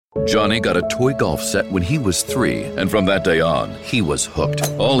Johnny got a toy golf set when he was 3, and from that day on, he was hooked.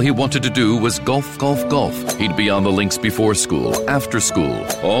 All he wanted to do was golf, golf, golf. He'd be on the links before school, after school.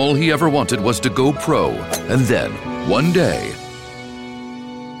 All he ever wanted was to go pro. And then, one day,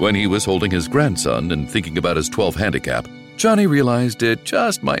 when he was holding his grandson and thinking about his 12 handicap, Johnny realized it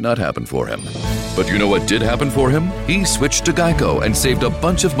just might not happen for him. But you know what did happen for him? He switched to Geico and saved a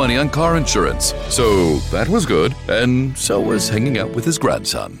bunch of money on car insurance. So that was good, and so was hanging out with his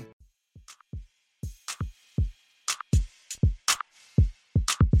grandson.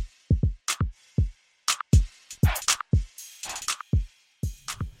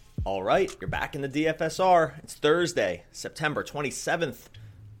 All right, you're back in the DFSR. It's Thursday, September 27th.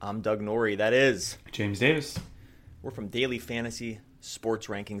 I'm Doug Norrie. That is James Davis. We're from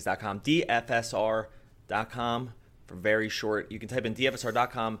dailyfantasysportsrankings.com, DFSR.com for very short. You can type in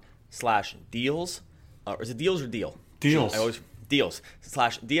DFSR.com/deals. Or is it deals or deal? Deals. Deals.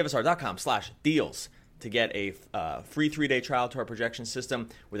 DFSR.com/deals to get a free 3-day trial to our projection system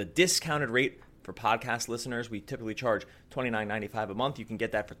with a discounted rate. For podcast listeners, we typically charge $29.95 a month. You can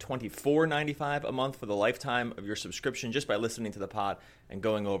get that for $24.95 a month for the lifetime of your subscription just by listening to the pod and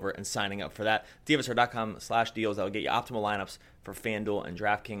going over and signing up for that. DFSR.com/deals. That will get you optimal lineups for FanDuel and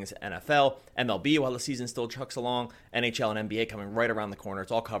DraftKings NFL, MLB while the season still chucks along, NHL and NBA coming right around the corner.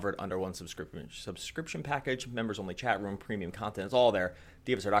 It's all covered under one subscription package. Members only chat room, premium content. It's all there.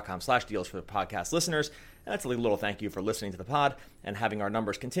 DFSR.com/deals for the podcast listeners. And that's a little thank you for listening to the pod and having our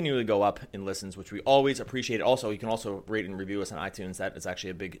numbers continually go up in listens, which we always appreciate. Also, you can also rate and review us on iTunes. That is actually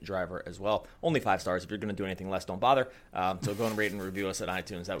a big driver as well. Only 5 stars. If you're going to do anything less, don't bother. So go and rate and review us at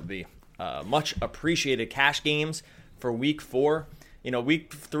iTunes. That would be much appreciated. Cash games for week 4.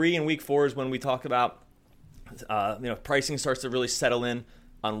 Week 3 and week 4 is when we talk about, pricing starts to really settle in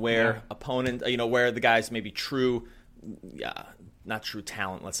on where opponent, where the guys maybe true, not true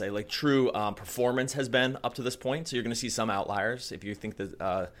talent, let's say, like true performance has been up to this point. So you're going to see some outliers. If you think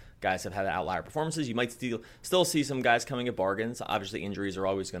that guys have had outlier performances, you might still see some guys coming at bargains. Obviously, injuries are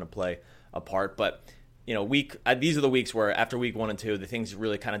always going to play a part. But, these are the weeks where after week 1 and 2, the things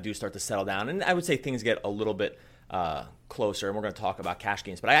really kind of do start to settle down. And I would say things get a little bit closer. And we're going to talk about cash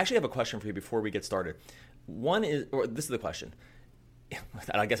games. But I actually have a question for you before we get started. This is the question.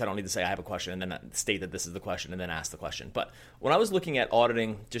 I guess I don't need to say I have a question and then state that this is the question and then ask the question. But when I was looking at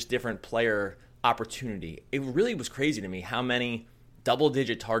auditing just different player opportunity, it really was crazy to me how many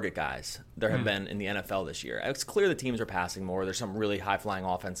double-digit target guys there have been in the NFL this year. It's clear the teams are passing more. There's some really high-flying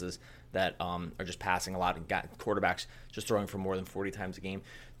offenses that are just passing a lot and got quarterbacks just throwing for more than 40 times a game.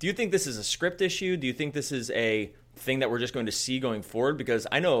 Do you think this is a script issue? Do you think this is a thing that we're just going to see going forward? Because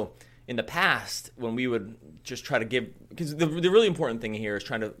I know in the past, when we would just try to give, because the really important thing here is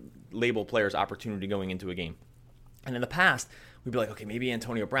trying to label players' opportunity going into a game. And in the past, we'd be like, okay, maybe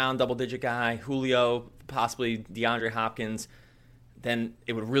Antonio Brown, double-digit guy, Julio, possibly DeAndre Hopkins. Then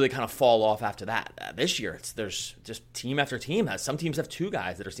it would really kind of fall off after that. This year, there's just team after team. Some teams have 2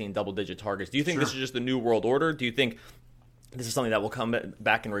 guys that are seeing double-digit targets. Do you think this is just the new world order? Do you think this is something that will come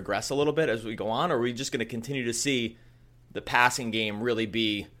back and regress a little bit as we go on? Or are we just going to continue to see the passing game really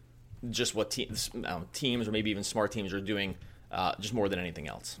be just what teams or maybe even smart teams are doing just more than anything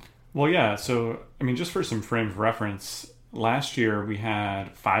else? Well, yeah. So, just for some frame of reference, last year we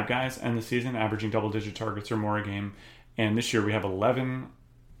had 5 guys end the season averaging double-digit targets or more a game. And this year we have 11,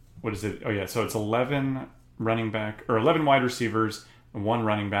 so it's 11 running back, or 11 wide receivers, and 1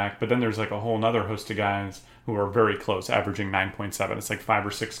 running back. But then there's like a whole other host of guys who are very close, averaging 9.7. It's like 5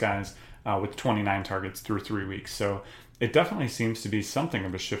 or 6 guys with 29 targets through 3 weeks. So it definitely seems to be something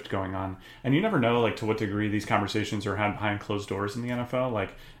of a shift going on. And you never know, to what degree these conversations are had behind closed doors in the NFL.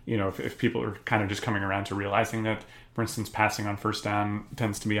 If people are kind of just coming around to realizing that, for instance, passing on first down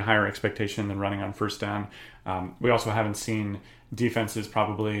tends to be a higher expectation than running on first down. We also haven't seen defenses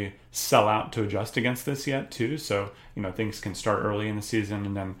probably sell out to adjust against this yet, too. So, things can start early in the season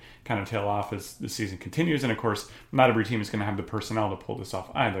and then kind of tail off as the season continues. And, of course, not every team is going to have the personnel to pull this off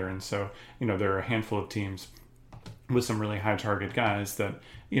either. And so, there are a handful of teams with some really high target guys that,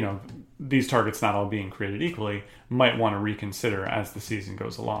 these targets not all being created equally might want to reconsider as the season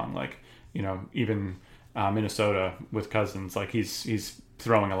goes along. Even Minnesota with Cousins, he's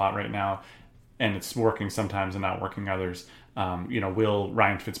throwing a lot right now and it's working sometimes and not working others. Will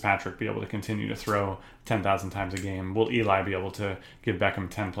Ryan Fitzpatrick be able to continue to throw 10,000 times a game? Will Eli be able to give Beckham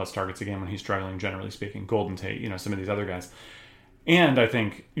 10 plus targets a game when he's struggling, generally speaking? Golden Tate, some of these other guys. And I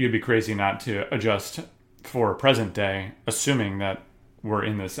think you'd be crazy not to adjust for present day, assuming that we're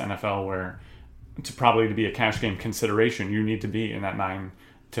in this NFL where to be a cash game consideration, you need to be in that 9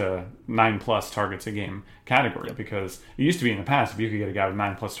 to 9+ targets a game category, because it used to be in the past, if you could get a guy with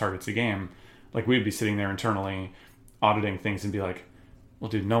 9+ targets a game, like we'd be sitting there internally auditing things and be like, well,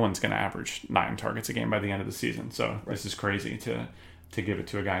 dude, no one's going to average 9 targets a game by the end of the season. So This is crazy to give it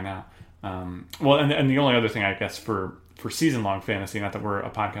to a guy now. Well, and the only other thing, I guess, for season-long fantasy, not that we're a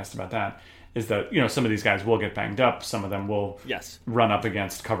podcast about that, is that, some of these guys will get banged up. Some of them will run up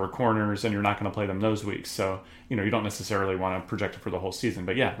against cover corners, and you're not going to play them those weeks. So, you don't necessarily want to project it for the whole season.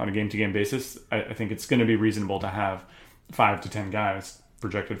 But yeah, on a game-to-game basis, I think it's going to be reasonable to have 5 to 10 guys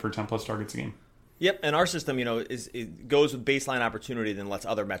projected for 10+ targets a game. Yep, and our system, it goes with baseline opportunity, then lets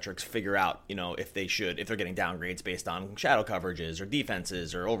other metrics figure out, if they're getting downgrades based on shadow coverages or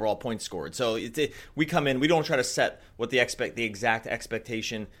defenses or overall points scored. So we come in, we don't try to set what the exact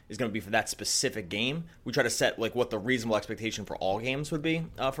expectation is going to be for that specific game. We try to set what the reasonable expectation for all games would be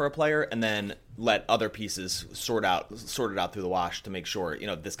for a player, and then let other pieces sort it out through the wash to make sure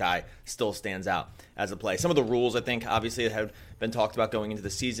this guy still stands out as a play. Some of the rules, I think, obviously have been talked about going into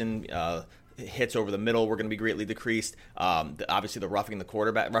the season. Hits over the middle were going to be greatly decreased. Obviously, the roughing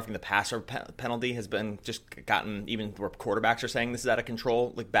the passer penalty has been just gotten, even where quarterbacks are saying this is out of control,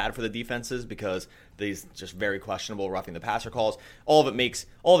 bad for the defenses, because these just very questionable roughing the passer calls. All of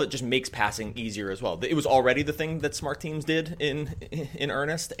it just makes passing easier as well. It was already the thing that smart teams did in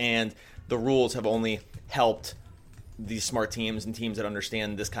earnest, and the rules have only helped these smart teams and teams that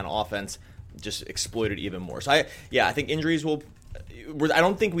understand this kind of offense just exploit it even more. So I think injuries will. I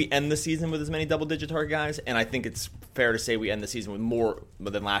don't think we end the season with as many double-digit target guys, and I think it's fair to say we end the season with more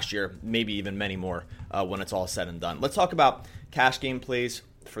than last year, maybe even many more when it's all said and done. Let's talk about cash game plays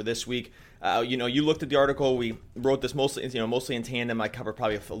for this week. You looked at the article. We wrote this mostly in tandem. I covered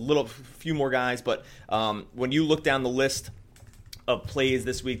probably a few more guys, but when you look down the list of plays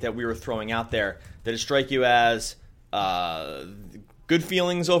this week that we were throwing out there, did it strike you as good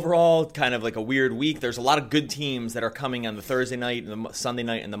feelings overall, kind of like a weird week? There's a lot of good teams that are coming on the Thursday night, and the Sunday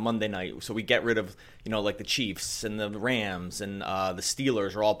night, and the Monday night. So we get rid of, the Chiefs and the Rams and the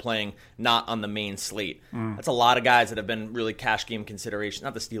Steelers are all playing not on the main slate. That's a lot of guys that have been really cash game consideration.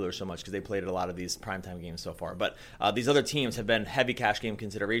 Not the Steelers so much, because they played at a lot of these primetime games so far. But these other teams have been heavy cash game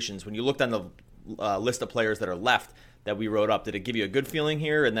considerations. When you looked on the list of players that are left that we wrote up, did it give you a good feeling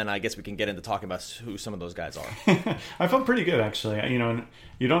here? And then I guess we can get into talking about who some of those guys are. I felt pretty good, actually. And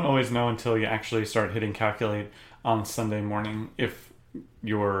you don't always know until you actually start hitting calculate on Sunday morning if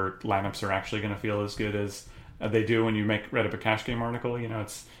your lineups are actually going to feel as good as they do when you read up a cash game article.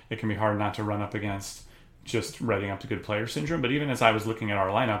 It can be hard not to run up against just writing up the good player syndrome. But even as I was looking at our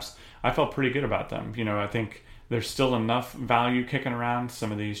lineups, I felt pretty good about them. I think there's still enough value kicking around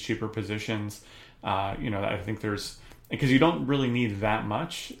some of these cheaper positions. I think there's, because you don't really need that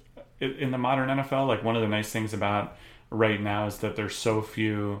much in the modern NFL. One of the nice things about right now is that there's so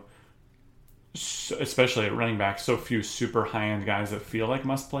few, especially at running back, so few super high-end guys that feel like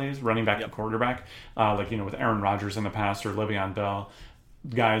must-plays, running back and quarterback, with Aaron Rodgers in the past or Le'Veon Bell,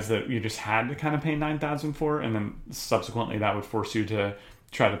 guys that you just had to kind of pay $9,000 for, and then subsequently that would force you to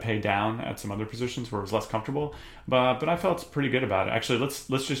try to pay down at some other positions where it was less comfortable. But I felt pretty good about it. Actually, let's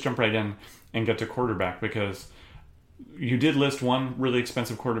just jump right in and get to quarterback, because you did list one really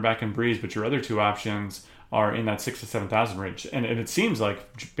expensive quarterback in Breeze, but your other two options are in that $6,000 to $7,000 range. And it seems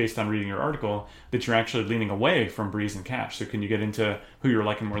like, based on reading your article, that you're actually leaning away from Breeze and Cash. So can you get into who you're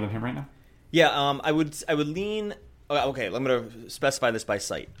liking more than him right now? Yeah, I would lean. Okay, I'm going to specify this by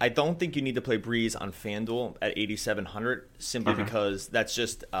site. I don't think you need to play Breeze on FanDuel at 8,700 simply because that's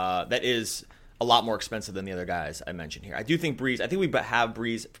just that is a lot more expensive than the other guys I mentioned here. I do think Breeze. I think we have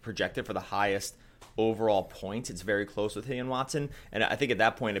Breeze projected for the highest overall points. It's very close with him and Watson, and I think at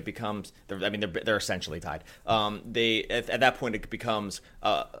that point it becomes. They're essentially tied. At that point it becomes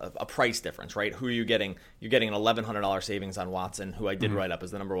a price difference, right? Who are you getting? You're getting an $1,100 savings on Watson, who I did write up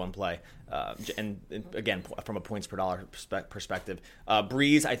as the number one play. And again, from a points per dollar perspective,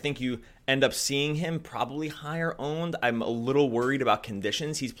 Breeze, I think you end up seeing him probably higher owned. I'm a little worried about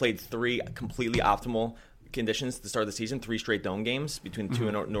conditions. He's played 3 completely optimal conditions to start the season, 3 straight dome games, between 2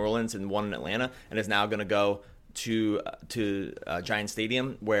 in New Orleans and 1 in Atlanta, and is now going to go to Giant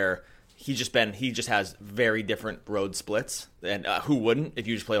Stadium, where he just has very different road splits. And who wouldn't if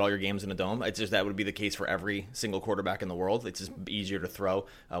you just played all your games in a dome? It's just that would be the case for every single quarterback in the world. It's just easier to throw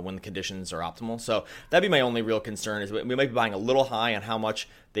when the conditions are optimal. So that'd be my only real concern, is we might be buying a little high on how much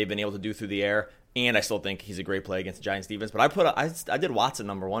they've been able to do through the air. And I still think he's a great play against the Giants defense. But I did Watson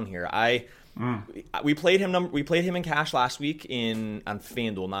number one here. We played him in cash last week on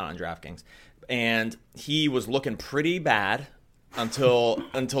FanDuel, not on DraftKings, and he was looking pretty bad until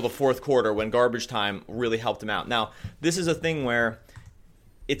the fourth quarter, when garbage time really helped him out. Now, this is a thing where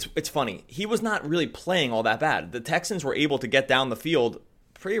it's funny. He was not really playing all that bad. The Texans were able to get down the field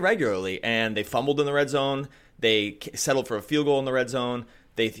pretty regularly, and they fumbled in the red zone. They settled for a field goal in the red zone.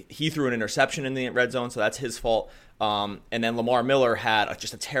 He threw an interception in the red zone, so that's his fault. And then Lamar Miller had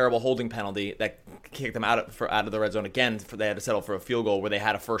just a terrible holding penalty that kicked them out of the red zone again. They had to settle for a field goal where they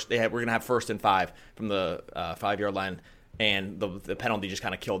had we're going to have 1st and 5 from the 5-yard line. And the penalty just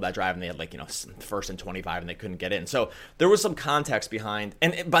kind of killed that drive, and they had 1st and 25, and they couldn't get in. So there was some context behind.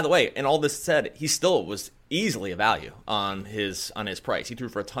 And by the way, and all this said, he still was easily a value on his price. He threw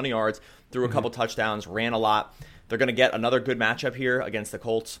for a ton of yards, threw a couple touchdowns, ran a lot. They're going to get another good matchup here against the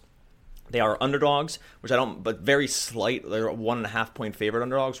Colts. They are underdogs, but very slight. They're 1.5 point favorite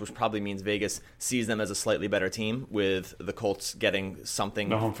underdogs, which probably means Vegas sees them as a slightly better team, with the Colts getting something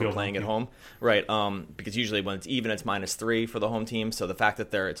for playing at home. Right. Because usually when it's even, it's -3 for the home team. So the fact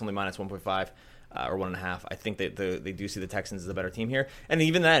that it's only -1.5 or 1.5, I think they do see the Texans as a better team here. And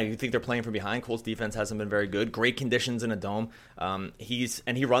even that, if you think they're playing from behind, Colts defense hasn't been very good. Great conditions in a dome. He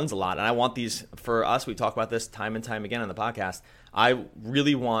runs a lot. And I want these, for us, we talk about this time and time again on the podcast, I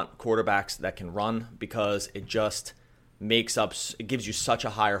really want quarterbacks that can run, because it just it gives you such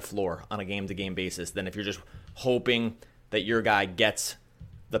a higher floor on a game-to-game basis than if you're just hoping that your guy gets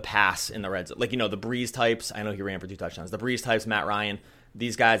the pass in the red zone. The Breeze types, I know he ran for 2 touchdowns. The Breeze types, Matt Ryan,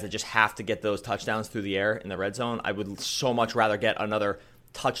 these guys that just have to get those touchdowns through the air in the red zone, I would so much rather get another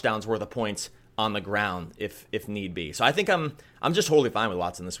touchdowns worth of points on the ground if need be. So I think I'm just totally fine with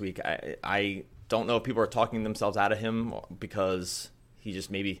Watson this week. I don't know if people are talking themselves out of him because he just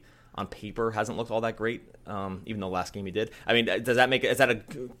maybe on paper hasn't looked all that great, even though last game he did. I mean, is that a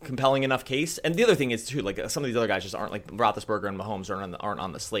compelling enough case? And the other thing is, too, some of these other guys just aren't, Roethlisberger and Mahomes aren't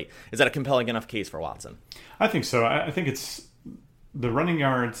on the slate. Is that a compelling enough case for Watson? I think so. I think it's the running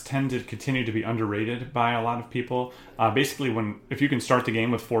yards tend to continue to be underrated by a lot of people. Basically, if you can start the game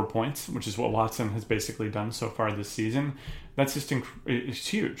with 4 points, which is what Watson has basically done so far this season, that's just it's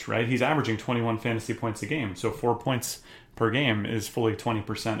huge, right? He's averaging 21 fantasy points a game, so 4 points per game is fully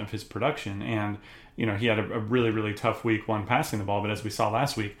 20% of his production. And he had a really, really tough week one passing the ball, but as we saw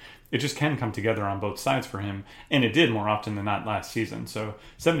last week, it just can come together on both sides for him, and it did more often than not last season. So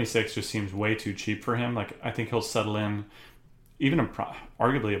 76 just seems way too cheap for him. I think he'll settle in even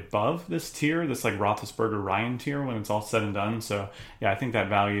arguably above this tier, this Roethlisberger Ryan tier when it's all said and done. So yeah, I think that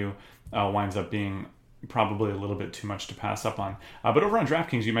value winds up being probably a little bit too much to pass up on. But over on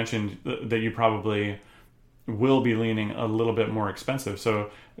DraftKings, you mentioned that you probably will be leaning a little bit more expensive.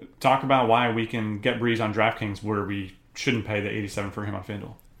 So talk about why we can get Breeze on DraftKings where we shouldn't pay the 87 for him on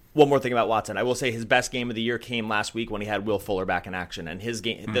FanDuel. One more thing about Watson. I will say his best game of the year came last week when he had Will Fuller back in action. And his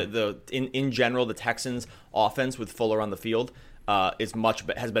game, in general, the Texans' offense with Fuller on the field has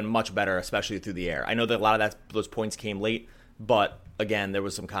been much better, especially through the air. I know that a lot of those points came late, but again, there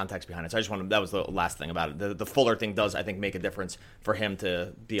was some context behind it. So that was the last thing about it. The Fuller thing does, I think, make a difference for him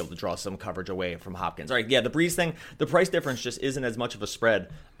to be able to draw some coverage away from Hopkins. All right, yeah, the Breeze thing, the price difference just isn't as much of a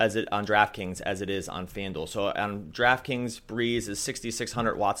spread on DraftKings as it is on FanDuel. So on DraftKings, Breeze is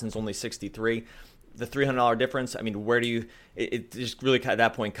 6,600, Watson's only 63. The $300 difference, I mean, it just really at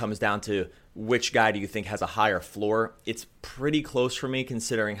that point comes down to which guy do you think has a higher floor. It's pretty close for me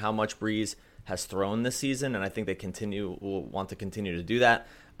considering how much Breeze has thrown this season, and I think will want to continue to do that.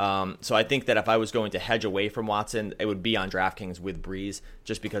 So I think that if I was going to hedge away from Watson, it would be on DraftKings with Breeze,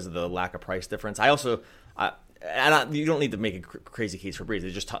 just because of the lack of price difference. I also, you don't need to make a crazy case for Breeze.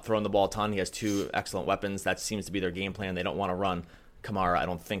 They're just throwing the ball a ton. He has 2 excellent weapons. That seems to be their game plan. They don't want to run Kamara, I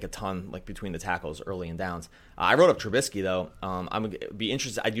don't think, a ton between the tackles early and downs. I wrote up Trubisky, though. I'm going to be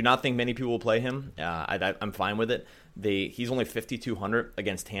interested. I do not think many people will play him. I'm fine with it. He's only 5,200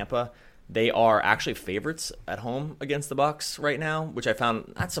 against Tampa. They are actually favorites at home against the Bucs right now, which I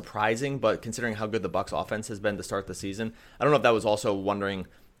found not surprising, but considering how good the Bucs offense has been to start the season, I don't know if that was also wondering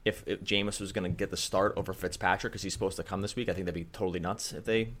if Jameis was going to get the start over Fitzpatrick because he's supposed to come this week. I think that'd be totally nuts if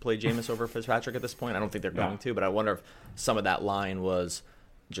they played Jameis over Fitzpatrick at this point. I don't think they're going to, but I wonder if some of that line was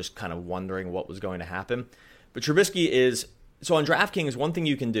just kind of wondering what was going to happen. But Trubisky is – so on DraftKings, one thing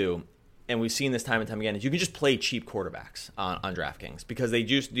you can do, and we've seen this time and time again, is you can just play cheap quarterbacks on DraftKings because they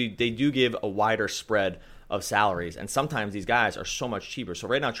do give a wider spread of salaries, and sometimes these guys are so much cheaper. So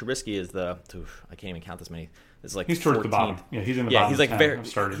right now Trubisky is I can't even count this many. It's like he's towards 14th. The bottom. Yeah, he's in the bottom.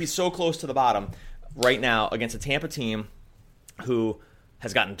 He's like he's so close to the bottom right now against a Tampa team who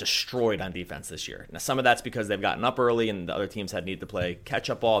has gotten destroyed on defense this year. Now some of that's because they've gotten up early and the other teams had need to play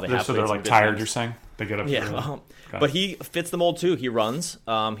catch up ball. They're tired. You're saying they get up. Yeah, but he fits the mold too. He runs.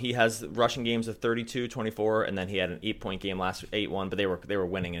 He has rushing games of 32, 24, and then he had an 8-point game last 8-1. But they were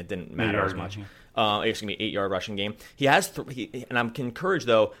winning and it didn't matter as much. Excuse me, 8-yard rushing game. He has, and I'm encouraged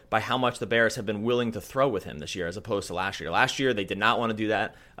though by how much the Bears have been willing to throw with him this year as opposed to last year. Last year they did not want to do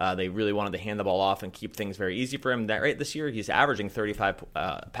that. They really wanted to hand the ball off and keep things very easy for him. This year he's averaging 35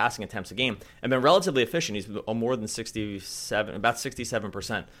 passing attempts a game and been relatively efficient. He's more than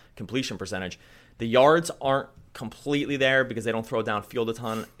 67% completion percentage. The yards aren't completely there because they don't throw downfield a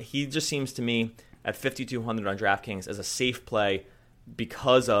ton. He just seems to me at 5,200 on DraftKings as a safe play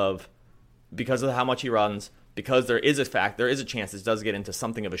because of how much he runs, because there is a chance this does get into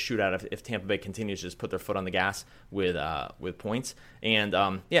something of a shootout if Tampa Bay continues to just put their foot on the gas with points. And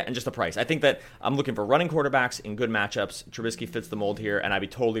and just the price. I think that I'm looking for running quarterbacks in good matchups. Trubisky fits the mold here, and I'd be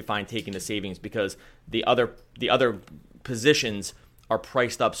totally fine taking the savings because the other positions are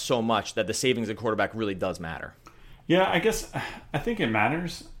priced up so much that the savings at quarterback really does matter. Yeah, I think it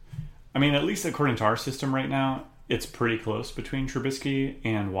matters. I mean, at least according to our system right now, it's pretty close between Trubisky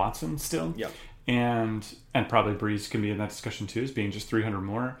and Watson still. Yep. And probably Breeze can be in that discussion too, as being just 300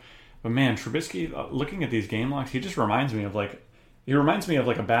 more. But man, Trubisky, looking at these game logs, he just reminds me of like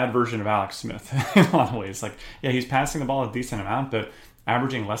a bad version of Alex Smith in a lot of ways. Like, yeah, he's passing the ball a decent amount, but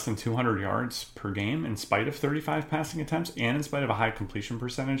averaging less than 200 yards per game in spite of 35 passing attempts and in spite of a high completion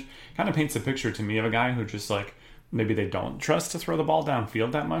percentage kind of paints a picture to me of a guy who just like, maybe they don't trust to throw the ball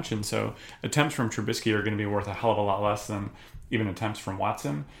downfield that much. And so attempts from Trubisky are going to be worth a hell of a lot less than even attempts from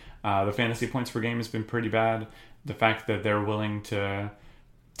Watson. The fantasy points per game has been pretty bad. The fact that they're willing to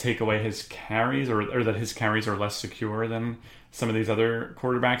take away his carries or that his carries are less secure than some of these other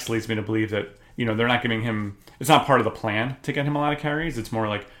quarterbacks leads me to believe that, they're not giving him, it's not part of the plan to get him a lot of carries. It's more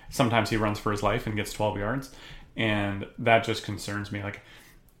like sometimes he runs for his life and gets 12 yards. And that just concerns me. Like,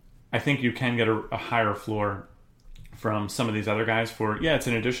 I think you can get a higher floor from some of these other guys it's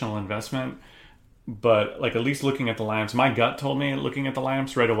an additional investment, but like at least looking at the lineups, my gut told me looking at the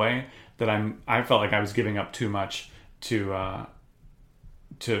lineups right away that I felt like I was giving up too much to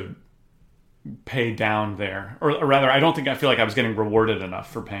pay down there, or rather, I feel like I was getting rewarded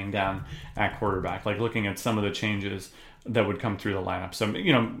enough for paying down at quarterback. Like looking at some of the changes that would come through the lineup. So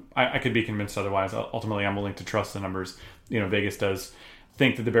I could be convinced otherwise. Ultimately, I'm willing to trust the numbers. Vegas does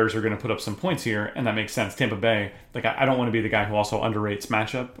think that the Bears are going to put up some points here, and that makes sense. Tampa Bay, like I don't want to be the guy who also underrates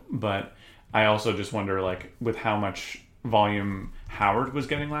matchup, but I also just wonder, like, with how much volume Howard was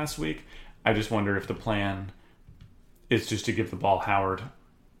getting last week, I just wonder if the plan is just to give the ball Howard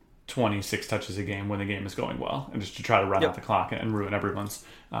 26 touches a game when the game is going well, and just to try to run out the clock and ruin everyone's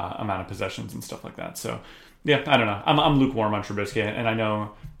amount of possessions and stuff like that. So, yeah, I don't know. I'm lukewarm on Trubisky, and I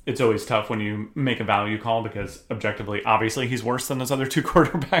know it's always tough when you make a value call because objectively, obviously, he's worse than those other two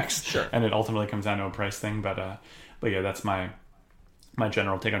quarterbacks. Sure. And it ultimately comes down to a price thing. But yeah, that's my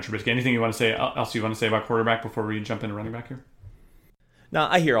general take on Trubisky. Anything you want to say about quarterback before we jump into running back here? No,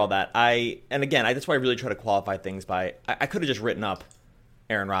 I hear all that. That's why I really try to qualify things by, I could have just written up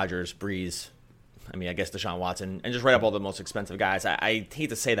Aaron Rodgers, Breeze, I guess Deshaun Watson, and just write up all the most expensive guys. I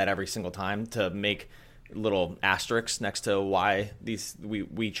hate to say that every single time to make little asterisks next to why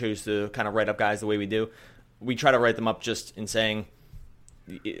we chose to kind of write up guys the way we do. We try to write them up just in saying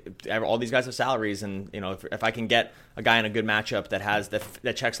all these guys have salaries, and if I can get a guy in a good matchup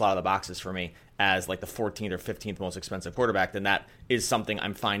that checks a lot of the boxes for me as like the 14th or 15th most expensive quarterback, then that is something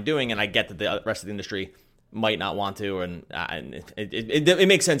I'm fine doing. And I get that the rest of the industry might not want to, and it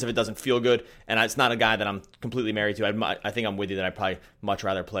makes sense if it doesn't feel good. And it's not a guy that I'm completely married to. I think I'm with you that I'd probably much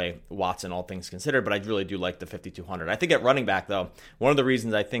rather play Watson, all things considered, but I really do like the 5,200. I think at running back, though, one of the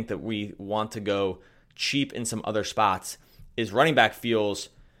reasons I think that we want to go cheap in some other spots is running back feels,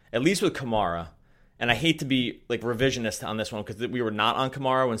 at least with Kamara, and I hate to be like revisionist on this one because we were not on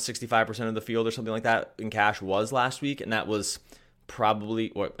Kamara when 65% of the field or something like that in cash was last week, and that was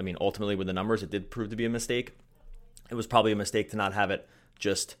probably, ultimately with the numbers, it did prove to be a mistake. It was probably a mistake to not have it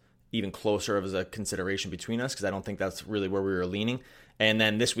just even closer as a consideration between us because I don't think that's really where we were leaning. And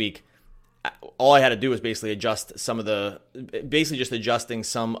then this week, all I had to do was basically adjusting some of the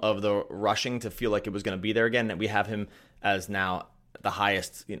rushing to feel like it was going to be there again. And we have him as now the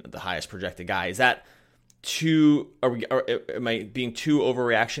highest projected guy. Is that am I being too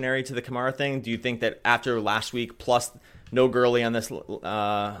overreactionary to the Kamara thing? Do you think that after last week plus no Gurley on this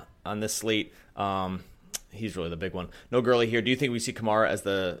slate, he's really the big one. No Gurley here. Do you think we see Kamara as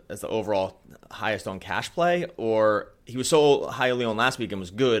the overall highest owned cash play, or he was so highly owned last week and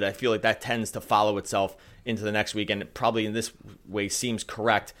was good? I feel like that tends to follow itself into the next week, and it probably in this way seems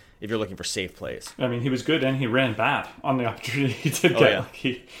correct if you're looking for safe plays. He was good and he ran bad on the opportunity he did get.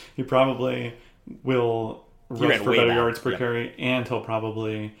 Yeah. He probably will rush for better yards per carry, and he'll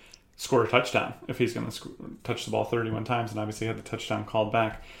probably score a touchdown if he's going to touch the ball 31 times, and obviously had the touchdown called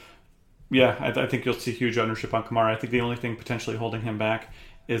back. Yeah, I think you'll see huge ownership on Kamara. I think the only thing potentially holding him back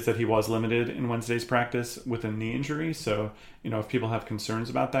is that he was limited in Wednesday's practice with a knee injury. So, if people have concerns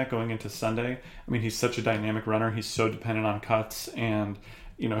about that going into Sunday, I mean, he's such a dynamic runner. He's so dependent on cuts and,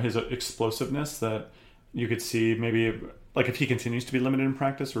 his explosiveness that you could see maybe, like, if he continues to be limited in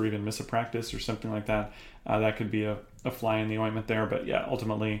practice or even miss a practice or something like that, that could be a fly in the ointment there. But yeah,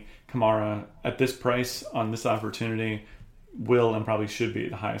 ultimately, Kamara at this price on this opportunity will and probably should be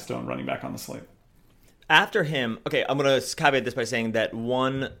the highest owned running back on the slate. After him, okay, I'm going to caveat this by saying that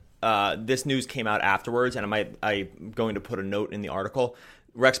this news came out afterwards, and I'm going to put a note in the article.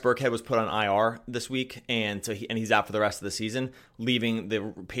 Rex Burkhead was put on IR this week, and he's out for the rest of the season, leaving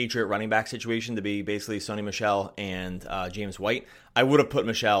the Patriot running back situation to be basically Sony Michel and James White. I would have put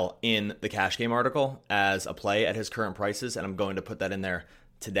Michel in the cash game article as a play at his current prices, and I'm going to put that in there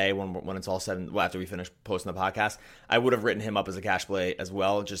today when it's all said and after we finish posting the podcast. I would have written him up as a cash play as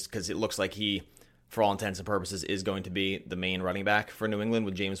well, just because it looks like he, for all intents and purposes, is going to be the main running back for New England,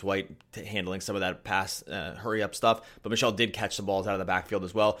 with James White handling some of that pass hurry-up stuff. But Michel did catch the balls out of the backfield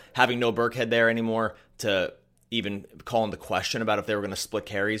as well. Having no Burkhead there anymore to even call into question about if they were going to split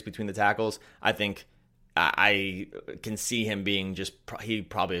carries between the tackles, I think I can see him being he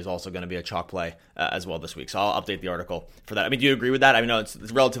probably is also going to be a chalk play as well this week. So I'll update the article for that. I mean, do you agree with that? I mean, no, it's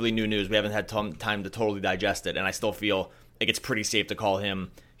relatively new news. We haven't had time to totally digest it, and I still feel like it's pretty safe to call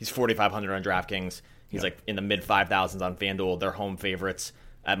him. He's 4,500 on DraftKings. He's like in the mid 5,000s on FanDuel. They're home favorites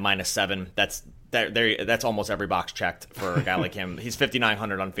at -7. That's almost every box checked for a guy like him. He's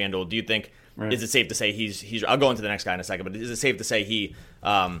 5,900 on FanDuel. Do you think, is it safe to say he's I'll go into the next guy in a second, but is it safe to say he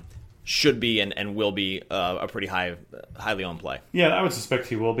should be and will be a pretty highly owned play? Yeah, I would suspect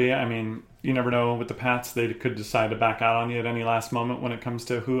he will be. I mean, you never know with the Pats. They could decide to back out on you at any last moment when it comes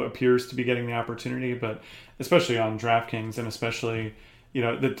to who appears to be getting the opportunity, but especially on DraftKings and especially,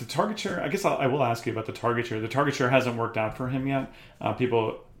 the target share. I guess I will ask you about the target share. The target share hasn't worked out for him yet.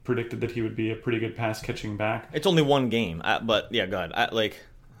 People predicted that he would be a pretty good pass catching back. It's only one game, but yeah, go ahead.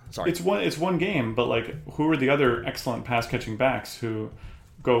 Sorry. It's one game, but who are the other excellent pass catching backs who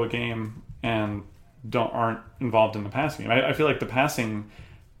go a game and aren't involved in the passing game? I feel like the passing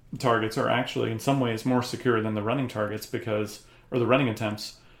targets are actually in some ways more secure than the running targets or the running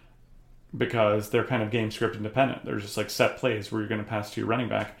attempts, because they're kind of game script independent. They're just set plays where you're going to pass to your running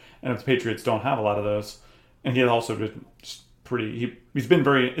back. And if the Patriots don't have a lot of those, and he had also been it's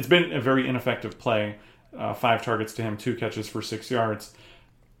been a very ineffective play. 5 targets to him, 2 catches for 6 yards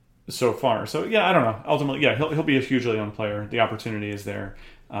so far. So yeah, I don't know. Ultimately, yeah, he'll be a hugely owned player. The opportunity is there.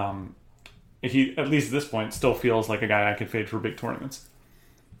 He, at least at this point, still feels like a guy I could fade for big tournaments.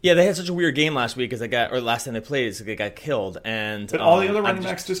 Yeah, they had such a weird game last week last time they played, they got killed. But all the other running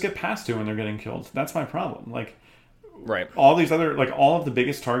backs just get passed to when they're getting killed. That's my problem. Right. All these other, all of the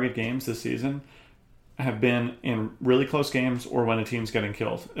biggest target games this season have been in really close games or when a team's getting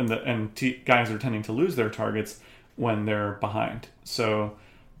killed, and guys are tending to lose their targets when they're behind. So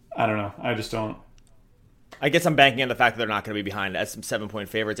I don't know. I just don't. I guess I'm banking on the fact that they're not going to be behind as some 7-point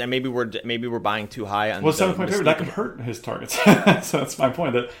favorites, and maybe we're buying too high on. 7-point favorite that could hurt his targets. So that's my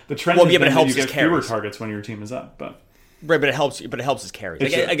point. The trend is that it helps you his get carries. fewer targets when your team is up, but. Right, but it helps his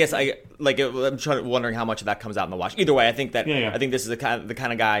carries. I guess I'm wondering how much of that comes out in the wash. Either way, I think that I think this is the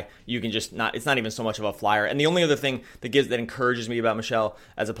kind of guy you can just not. It's not even so much of a flyer. And the only other thing that encourages me about Michel,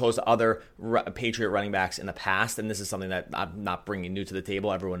 as opposed to other Patriot running backs in the past, and this is something that I'm not bringing new to the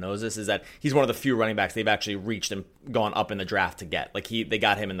table. Everyone knows this, is that he's one of the few running backs they've actually reached and gone up in the draft to get. They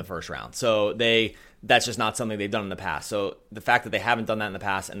got him in the first round, so that's just not something they've done in the past. So the fact that they haven't done that in the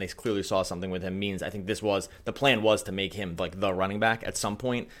past and they clearly saw something with him means I think the plan was to make him the running back at some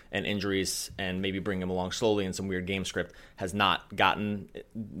point, and injuries and maybe bring him along slowly and some weird game script has not gotten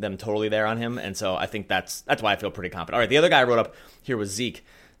them totally there on him. And so I think that's why I feel pretty confident. All right, the other guy I wrote up here was Zeke.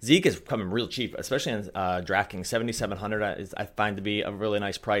 Zeke is coming real cheap, especially on DraftKings. 7,700 I find to be a really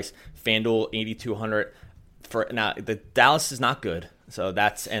nice price. FanDuel 8,200. Now the Dallas is not good. So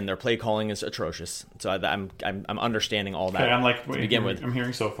and their play calling is atrocious. So I'm understanding all that. Okay, to begin with. I'm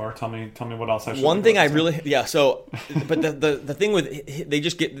hearing so far. Tell me what else I should. One thing So, but the thing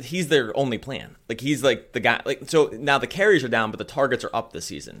with he's their only plan. He's the guy. So now the carries are down, but the targets are up this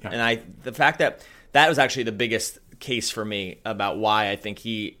season. Yeah. And the fact that was actually the biggest case for me about why I think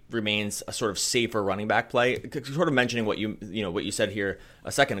he remains a sort of safer running back play. Sort of mentioning what you said here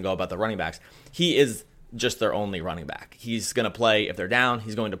a second ago about the running backs. He is just their only running back. He's going to play if they're down.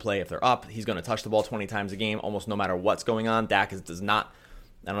 He's going to play if they're up. He's going to touch the ball 20 times a game, almost no matter what's going on. Dak does not.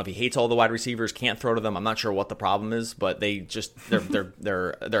 I don't know if he hates all the wide receivers, can't throw to them. I'm not sure what the problem is, but their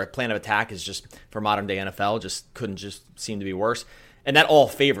plan of attack is just, for modern day NFL, just couldn't just seem to be worse. And that all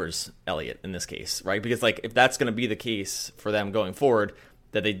favors Elliott in this case, right? Because like if that's going to be the case for them going forward,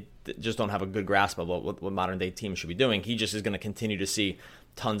 that they just don't have a good grasp of what modern day teams should be doing, he just is going to continue to see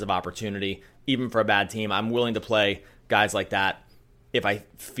tons of opportunity, even for a bad team. I'm willing to play guys like that if I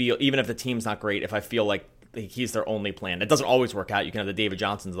feel, even if the team's not great, if I feel like he's their only plan. It doesn't always work out. You can have the David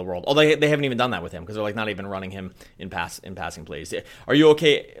Johnsons of the world. Although they haven't even done that with him because they're like not even running him in passing plays. Are you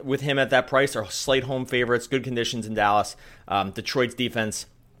okay with him at that price? Or slight home favorites, good conditions in Dallas. Detroit's defense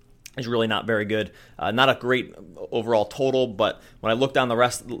is really not very good. Not a great overall total, but when I look down the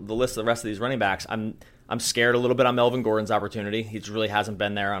list of the rest of these running backs, I'm scared a little bit on Melvin Gordon's opportunity. He really hasn't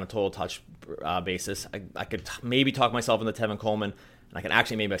been there on a total touch basis. I could maybe talk myself into Tevin Coleman. And I can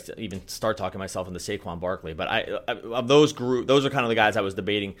actually maybe even start talking myself into Saquon Barkley. But of those are kind of the guys I was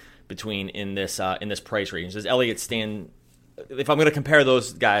debating between in this price range. Does Elliott stand? If I'm going to compare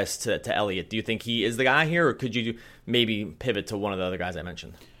those guys to Elliott, do you think he is the guy here, or could you maybe pivot to one of the other guys I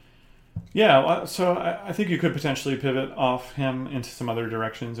mentioned? Yeah, so I think you could potentially pivot off him into some other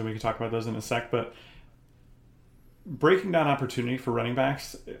directions, and we can talk about those in a sec. But breaking down opportunity for running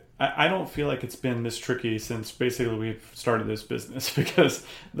backs, I don't feel like it's been this tricky since basically we've started this business, because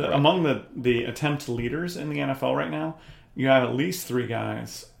among the attempt leaders in the NFL right now, you have at least three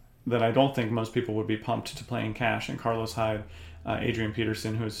guys that I don't think most people would be pumped to play in cash, and Carlos Hyde, Adrian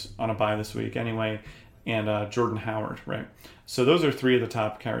Peterson, who's on a bye this week anyway, and Jordan Howard, right? So those are three of the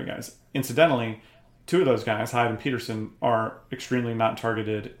top carry guys. Incidentally, two of those guys, Hyde and Peterson, are extremely not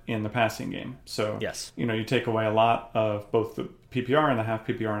targeted in the passing game. So, yes, you take away a lot of both the PPR and the half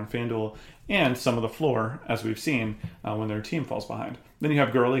PPR in FanDuel and some of the floor, as we've seen, when their team falls behind. Then you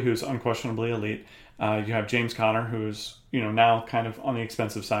have Gurley, who's unquestionably elite. You have James Conner, who's, now kind of on the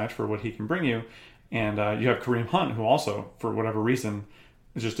expensive side for what he can bring you. And you have Kareem Hunt, who also, for whatever reason,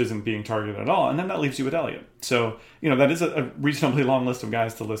 just isn't being targeted at all. And then that leaves you with Elliott. So, that is a reasonably long list of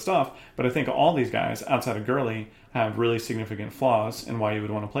guys to list off. But I think all these guys, outside of Gurley, have really significant flaws in why you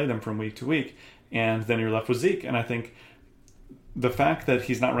would want to play them from week to week. And then you're left with Zeke. And I think the fact that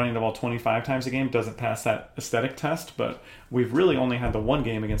he's not running the ball 25 times a game doesn't pass that aesthetic test. But we've really only had the one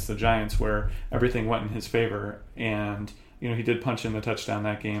game against the Giants where everything went in his favor. And, he did punch in the touchdown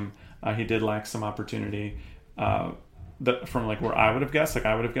that game. He did lack some opportunity. From where I would have guessed,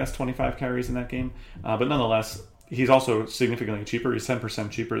 I would have guessed 25 carries in that game. But nonetheless, he's also significantly cheaper. He's 10%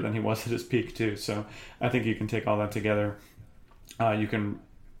 cheaper than he was at his peak too. So I think you can take all that together. You can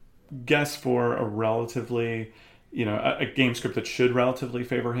guess for a relatively, a game script that should relatively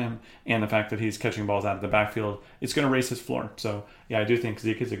favor him, and the fact that he's catching balls out of the backfield, it's going to raise his floor. So yeah, I do think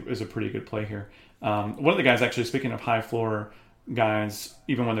Zeke is a pretty good play here. One of the guys, actually, speaking of high floor guys,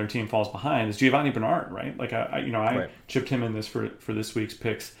 even when their team falls behind, is Giovanni Bernard, right? I chipped him in this for this week's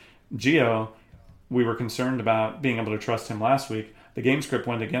picks. Gio, we were concerned about being able to trust him last week. The game script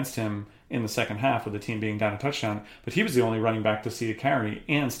went against him in the second half with the team being down a touchdown, but he was the only running back to see a carry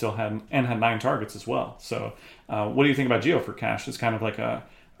and had 9 targets as well. So what do you think about Gio for cash? It's kind of like a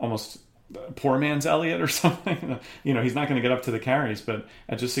almost poor man's Elliott or something. He's not going to get up to the carries, but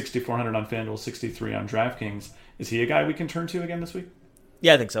at just 6,400 on FanDuel, 63 on DraftKings, is he a guy we can turn to again this week?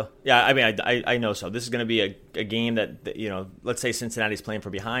 Yeah, I think so. Yeah, I mean, I know so. This is going to be a game that, let's say Cincinnati's playing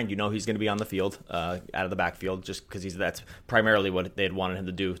from behind. He's going to be on the field, out of the backfield, just because that's primarily what they had wanted him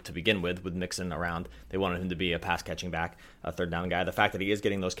to do to begin with Mixon around. They wanted him to be a pass-catching back, a third down guy. The fact that he is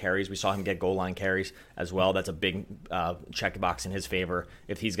getting those carries, we saw him get goal line carries as well. That's a big checkbox in his favor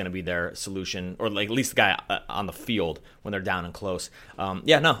if he's going to be their solution, or at least the guy on the field when they're down and close.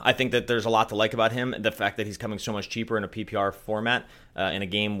 I think that there's a lot to like about him. The fact that he's coming so much cheaper in a PPR format, in a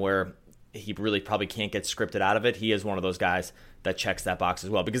game where he really probably can't get scripted out of it, he is one of those guys that checks that box as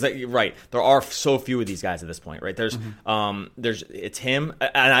well. Because right, there are so few of these guys at this point, right? There's it's him,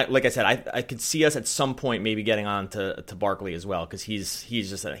 and like I said, I could see us at some point maybe getting on to Barkley as well, because he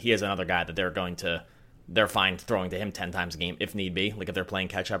is another guy that they're fine throwing to him 10 times a game if need be, like if they're playing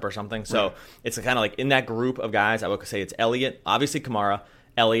catch up or something. So right. It's kind of like in that group of guys, I would say it's Elliott, obviously Kamara,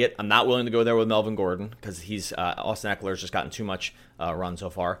 Elliott. I'm not willing to go there with Melvin Gordon because he's Austin Eckler's just gotten too much run so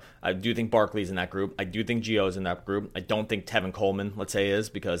far. I do think Barkley's in that group. I do think Gio's in that group. I don't think Tevin Coleman, let's say, is,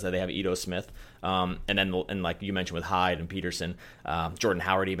 because they have Ito Smith. And like you mentioned with Hyde and Peterson, Jordan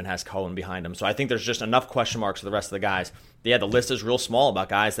Howard even has Cohen behind him. So I think there's just enough question marks for the rest of the guys. Yeah, the list is real small about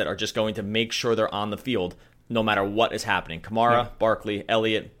guys that are just going to make sure they're on the field no matter what is happening. Kamara, Barkley,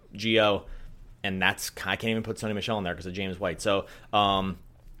 Elliott, Gio. And I can't even put Sonny Michel in there because of James White. So, I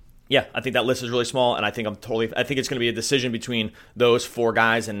think that list is really small, and I think it's going to be a decision between those 4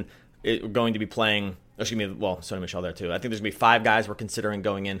 guys, and going to be playing Sony Michel there too. I think there's going to be 5 guys we're considering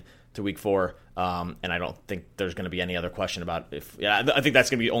going in to week 4, and I don't think there's going to be any other question about if. Yeah, I think that's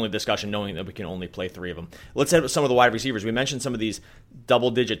going to be the only discussion, knowing that we can only play 3 of them. Let's hit some of the wide receivers. We mentioned some of these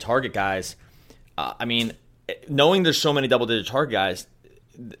double-digit target guys. Knowing there's so many double-digit target guys,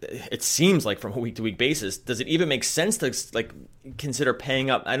 it seems like from a week-to-week basis, does it even make sense to consider paying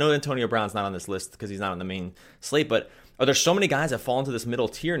up? I know Antonio Brown's not on this list because he's not on the main slate, but are there so many guys that fall into this middle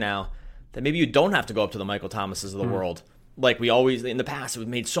tier now that maybe you don't have to go up to the Michael Thomases of the world? Like we always, in the past, it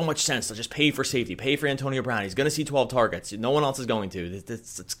made so much sense to just pay for safety, pay for Antonio Brown. He's going to see 12 targets. No one else is going to.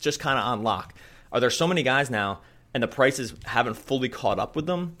 It's just kind of on lock. Are there so many guys now, and the prices haven't fully caught up with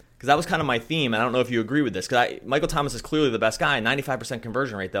them? Because that was kind of my theme, and I don't know if you agree with this. Because Michael Thomas is clearly the best guy. 95%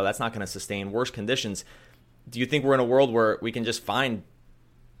 conversion rate, though, that's not going to sustain worse conditions. Do you think we're in a world where we can just find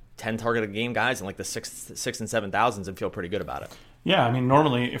 10 targeted game guys in like the 6 and 7,000s and feel pretty good about it? Yeah, I mean,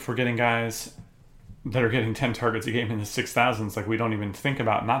 normally if we're getting guys that are getting 10 targets a game in the 6,000s, like we don't even think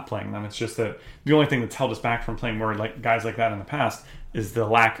about not playing them. It's just that the only thing that's held us back from playing more like guys like that in the past is the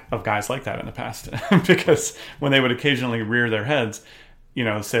lack of guys like that in the past. Because when they would occasionally rear their heads,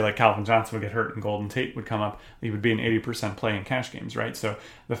 say like Calvin Johnson would get hurt and Golden Tate would come up, he would be an 80% play in cash games, right? So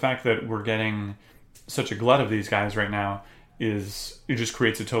the fact that we're getting such a glut of these guys right now it just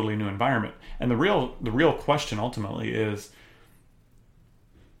creates a totally new environment. And the real question ultimately is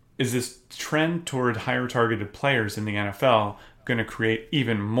this trend toward higher targeted players in the NFL going to create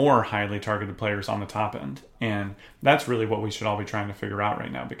even more highly targeted players on the top end? And that's really what we should all be trying to figure out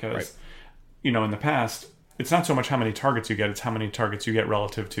right now, because, in the past, it's not so much how many targets you get, it's how many targets you get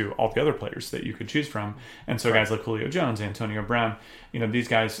relative to all the other players that you could choose from. And so guys like Julio Jones, Antonio Brown, these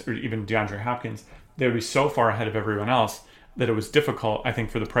guys, or even DeAndre Hopkins, they would be so far ahead of everyone else that it was difficult, I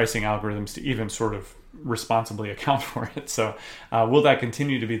think, for the pricing algorithms to even sort of responsibly account for it. So will that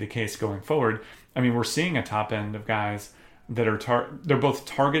continue to be the case going forward? I mean, we're seeing a top end of guys that are they're both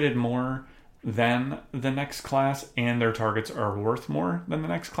targeted more than the next class, and their targets are worth more than the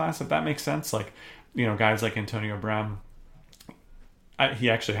next class, if that makes sense. Like, guys like Antonio Brown, he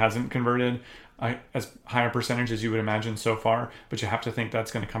actually hasn't converted as high a percentage as you would imagine so far, but you have to think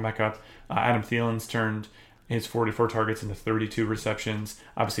that's going to come back up. Adam Thielen's turned his 44 targets into 32 receptions.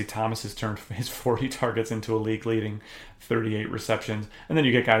 Obviously, Thomas has turned his 40 targets into a league-leading 38 receptions. And then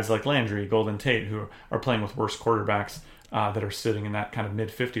you get guys like Landry, Golden Tate, who are playing with worse quarterbacks that are sitting in that kind of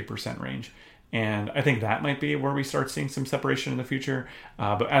mid-50% range. And I think that might be where we start seeing some separation in the future.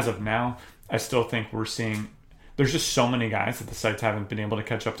 But as of now, I still think we're seeing... There's just so many guys that the sites haven't been able to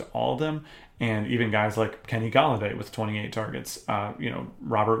catch up to all of them. And even guys like Kenny Golladay with 28 targets.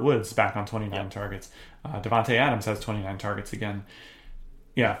 Robert Woods back on 29 targets. Devontae Adams has 29 targets again.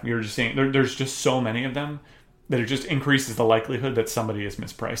 Yeah, you're just seeing... There's just so many of them that it just increases the likelihood that somebody is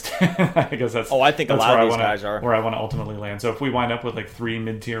mispriced. I guess that's... I think a lot of these guys are. Where I want to ultimately land. So if we wind up with like 3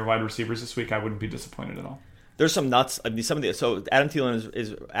 mid-tier wide receivers this week, I wouldn't be disappointed at all. There's some nuts. I mean, so Adam Thielen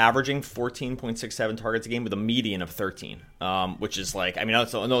is averaging 14.67 targets a game with a median of 13, which is like, I know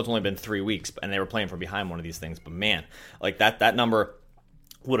it's only been 3 weeks, and they were playing from behind one of these things, but man, like that number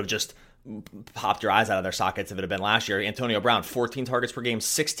would have just popped your eyes out of their sockets if it had been last year. Antonio Brown, 14 targets per game,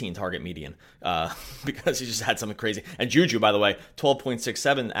 16 target median, because he just had something crazy. And Juju, by the way,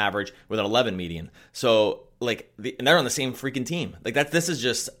 12.67 average with an 11 median. So and they're on the same freaking team. Like this is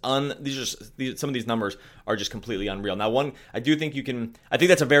just some of these numbers are just completely unreal. Now, I think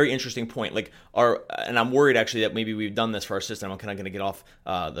that's a very interesting point. And I'm worried actually that maybe we've done this for our system. I'm kind of going to get off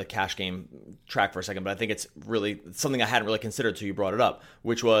the cash game track for a second, but I think it's really something I hadn't really considered until you brought it up,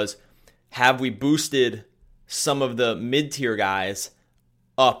 which was, have we boosted some of the mid-tier guys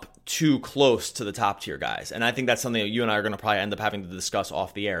up too close to the top-tier guys? And I think that's something that you and I are going to probably end up having to discuss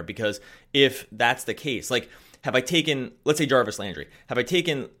off the air, because if that's the case, have I taken, let's say Jarvis Landry,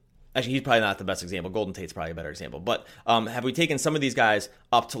 actually he's probably not the best example, Golden Tate's probably a better example, but have we taken some of these guys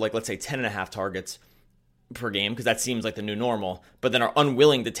up to let's say 10.5 targets per game, because that seems like the new normal, but then are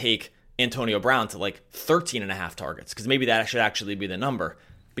unwilling to take Antonio Brown to 13.5 targets, because maybe that should actually be the number.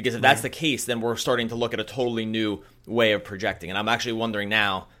 Because if that's the case, then we're starting to look at a totally new way of projecting. And I'm actually wondering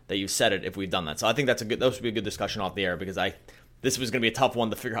now that you've said it, if we've done that. So I think that would be a good discussion off the air, because this was going to be a tough one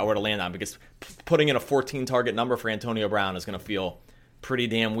to figure out where to land on, because putting in a 14 target number for Antonio Brown is going to feel pretty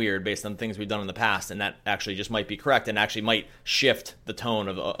damn weird based on things we've done in the past. And that actually just might be correct and actually might shift the tone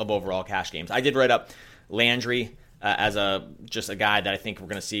of overall cash games. I did write up Landry as just a guy that I think we're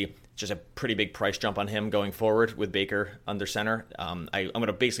going to see just a pretty big price jump on him going forward with Baker under center. I'm going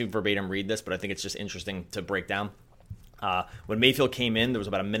to basically verbatim read this, but I think it's just interesting to break down. When Mayfield came in, there was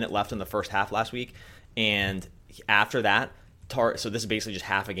about a minute left in the first half last week, and after that, so this is basically just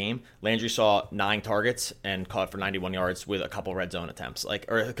half a game. Landry saw 9 targets and caught for 91 yards with a couple red zone attempts,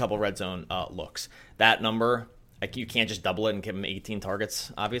 or a couple red zone looks. That number, you can't just double it and give him 18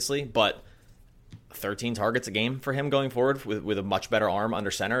 targets, obviously, but 13 targets a game for him going forward with a much better arm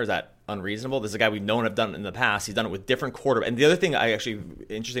under center. Is that unreasonable? This is a guy we've known have done it in the past. He's done it with different quarterbacks. And the other thing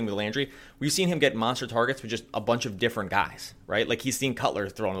interesting with Landry, we've seen him get monster targets with just a bunch of different guys, right? Like he's seen Cutler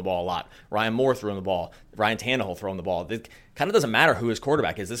throwing the ball a lot, Ryan Moore throwing the ball, Ryan Tannehill throwing the ball. It kind of doesn't matter who his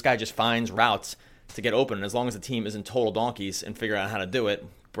quarterback is. This guy just finds routes to get open. And as long as the team isn't total donkeys and figure out how to do it,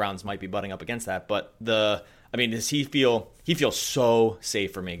 Browns might be butting up against that. But does he feels so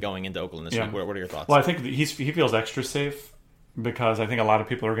safe for me going into Oakland this week. What are your thoughts? Well, I think he feels extra safe because I think a lot of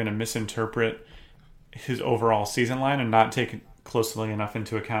people are going to misinterpret his overall season line and not take closely enough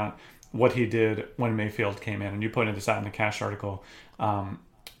into account what he did when Mayfield came in. And you pointed this out in the Cash article, and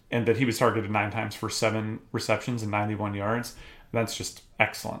that he was targeted 9 times for 7 receptions and 91 yards. That's just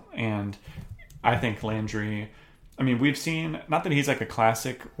excellent. And I think Landry, we've seen, not that he's like a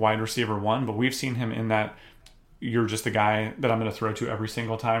classic wide receiver 1, but we've seen him in that you're just the guy that I'm going to throw to every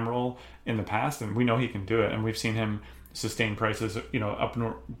single time role in the past, and we know he can do it. And we've seen him sustain prices, up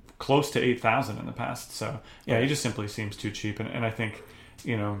close to 8,000 in the past. So he just simply seems too cheap. And I think,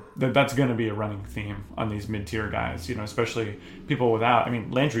 that's going to be a running theme on these mid-tier guys, especially people without.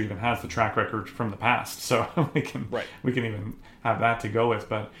 Landry even has the track record from the past, so we can even have that to go with.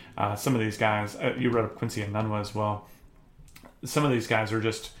 But some of these guys, you wrote up Quincy and Nunwa as well. Some of these guys are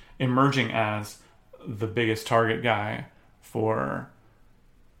just emerging as the biggest target guy for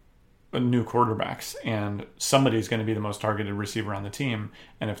new quarterbacks, and somebody's going to be the most targeted receiver on the team.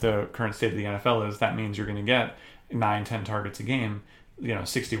 And if the current state of the NFL is, that means you're going to get 9-10 targets a game.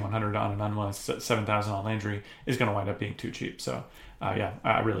 6,100 on an Unwa, 7,000 on Landry is going to wind up being too cheap. So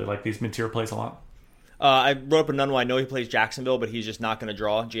I really like these mid-tier plays a lot. I wrote up a Nunwa. I know he plays Jacksonville, but he's just not going to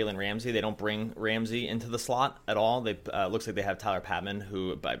draw Jalen Ramsey. They don't bring Ramsey into the slot at all. They looks like they have Tyler Patman,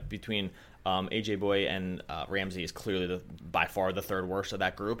 who between AJ Boy and Ramsey is clearly by far the third worst of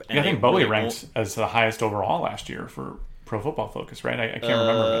that group. And I think Bowie ranked as the highest overall last year for Pro Football Focus, right? I can't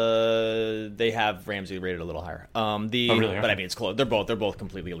remember. They have Ramsey rated a little higher. Really? But it's close. They're both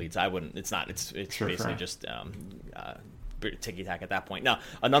completely elites. I wouldn't. It's not. It's basically just ticky tack at that point. Now,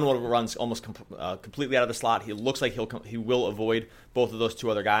 Anunwa runs almost completely out of the slot. He looks like he will avoid both of those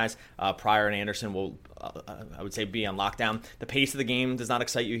 2 other guys. Pryor and Anderson will, I would say, be on lockdown. The pace of the game does not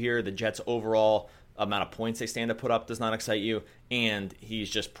excite you here. The Jets' overall amount of points they stand to put up does not excite you, and he's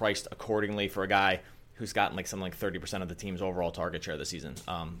just priced accordingly for a guy who's gotten something like 30% of the team's overall target share this season.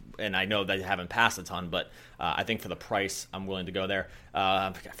 And I know they haven't passed a ton, but I think for the price, I'm willing to go there.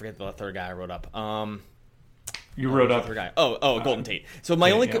 I forget the third guy I wrote up. You wrote up. Guy. Golden Tate. So my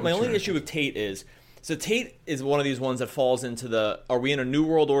only issue with Tate is, Tate is one of these ones that falls into are we in a new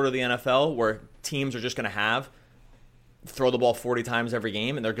world order of the NFL where teams are just going to throw the ball 40 times every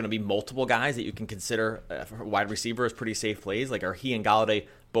game, and there are going to be multiple guys that you can consider wide receiver as pretty safe plays? Like, are he and Galladay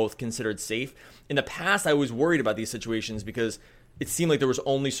both considered safe? In the past, I was worried about these situations because it seemed like there was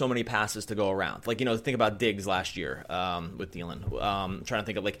only so many passes to go around. Like, think about Diggs last year with Thielen. I'm trying to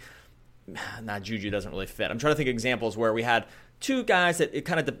think of Juju doesn't really fit. I'm trying to think of examples where we had 2 guys that it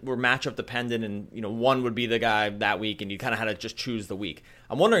kind of were matchup dependent, and one would be the guy that week, and you kind of had to just choose the week.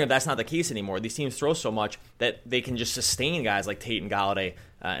 I'm wondering if that's not the case anymore. These teams throw so much that they can just sustain guys like Tate and Galladay,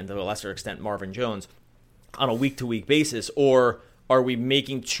 and to a lesser extent Marvin Jones, on a week-to-week basis, or are we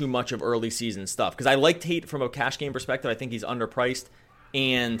making too much of early season stuff? Because I like Tate from a cash game perspective. I think he's underpriced,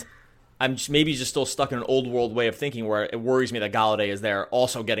 and I'm maybe just still stuck in an old world way of thinking where it worries me that Galladay is there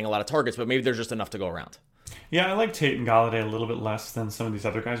also getting a lot of targets, but maybe there's just enough to go around. Yeah, I like Tate and Galladay a little bit less than some of these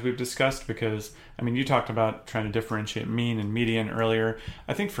other guys we've discussed because, you talked about trying to differentiate mean and median earlier.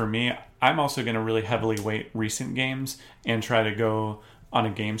 I think for me, I'm also going to really heavily weight recent games and try to go on a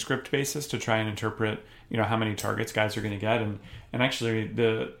game script basis to try and interpret, how many targets guys are going to get. And actually,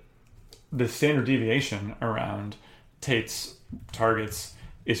 the standard deviation around Tate's targets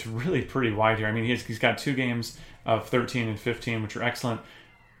is really pretty wide here. He's got 2 games of 13 and 15, which are excellent,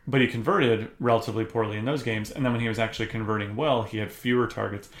 but he converted relatively poorly in those games. And then when he was actually converting well, he had fewer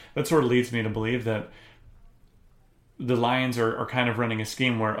targets. That sort of leads me to believe that the Lions are kind of running a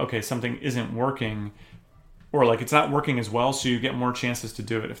scheme where, okay, something isn't working, or it's not working as well, so you get more chances to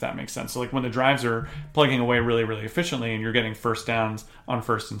do it, if that makes sense. So when the drives are plugging away really, really efficiently and you're getting first downs on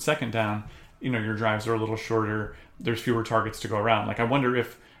first and second down, your drives are a little shorter. There's fewer targets to go around. I wonder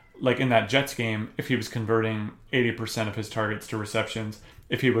if, in that Jets game, if he was converting 80% of his targets to receptions,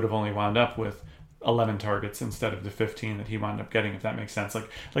 if he would have only wound up with 11 targets instead of the 15 that he wound up getting, if that makes sense. Like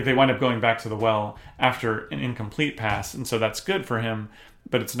they wind up going back to the well after an incomplete pass, and so that's good for him,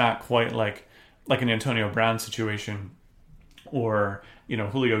 but it's not quite like an Antonio Brown situation or,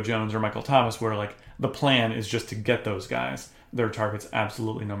 Julio Jones or Michael Thomas, where like the plan is just to get those guys their targets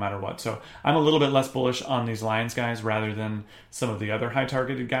absolutely no matter what. So I'm a little bit less bullish on these Lions guys rather than some of the other high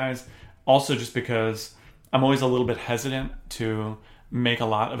targeted guys. Also just because I'm always a little bit hesitant to make a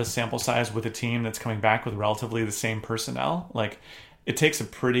lot of a sample size with a team that's coming back with relatively the same personnel. Like, it takes a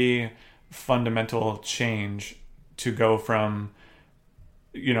pretty fundamental change to go from,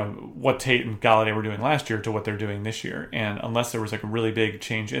 what Tate and Galladay were doing last year to what they're doing this year. And unless there was like a really big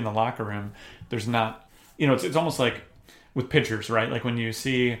change in the locker room, there's not, it's almost like with pitchers, right? Like when you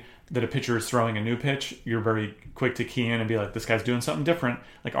see that a pitcher is throwing a new pitch, you're very quick to key in and be like, this guy's doing something different.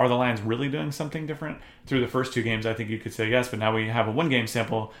 Like, are the Lions really doing something different? Through the first 2 games, I think you could say yes, but now we have a 1-game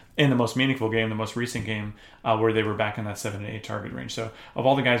sample in the most meaningful game, the most recent game, where they were back in that 7 to 8 target range. So of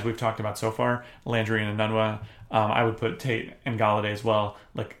all the guys we've talked about so far, Landry and Enunwa, I would put Tate and Galladay as well,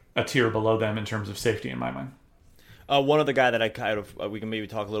 like a tier below them in terms of safety in my mind. One other guy that I kind of we can maybe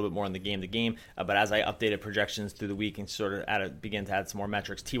talk a little bit more on the game to game, but as I updated projections through the week and sort of begin to add some more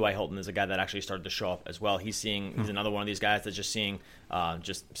metrics, T.Y. Hilton is a guy that actually started to show up as well. He's another one of these guys that's just seeing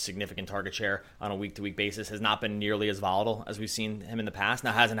just significant target share on a week-to-week basis. Has not been nearly as volatile as we've seen him in the past.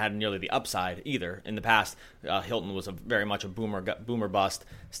 Now, hasn't had nearly the upside either. In the past, Hilton was very much a boomer bust,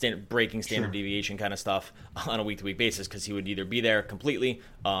 breaking standard deviation kind of stuff on a week-to-week basis, because he would either be there completely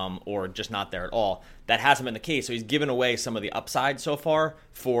or just not there at all. That hasn't been the case, so he's given away some of the upside so far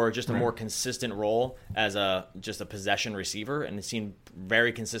for just a more consistent role as just a possession receiver, and he's seen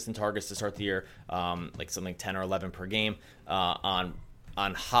very consistent targets to start the year, like something 10 or 11 per game on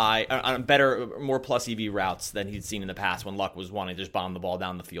better, more plus EV routes than he'd seen in the past when Luck was wanting to just bomb the ball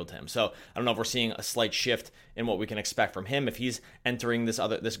down the field to him. So I don't know if we're seeing a slight shift in what we can expect from him if he's entering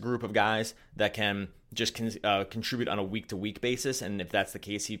this group of guys that can just contribute on a week-to-week basis, and if that's the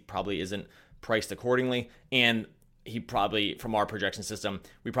case, he probably isn't priced accordingly, and he probably, from our projection system,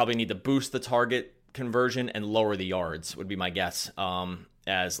 we probably need to boost the target conversion and lower the yards would be my guess,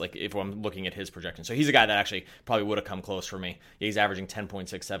 as like if I'm looking at his projection. So he's a guy that actually probably would have come close for me. Yeah, he's averaging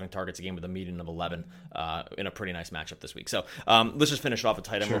 10.67 targets a game with a median of 11 in a pretty nice matchup this week. So let's just finish off a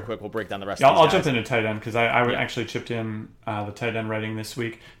tight end real quick. We'll break down the rest of these I'll guys. jump into tight end because I actually chipped in the tight end writing this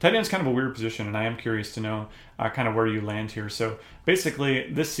week. Tight end's kind of a weird position, and I am curious to know kind of where you land here. So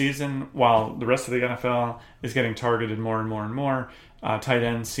basically this season, while the rest of the NFL is getting targeted more and more and more, tight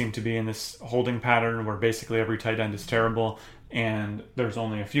ends seem to be in this holding pattern where basically every tight end is terrible, and there's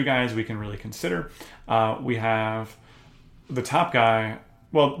only a few guys we can really consider. We have the top guy,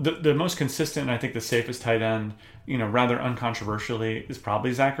 well, the most consistent and I think the safest tight end, rather uncontroversially, is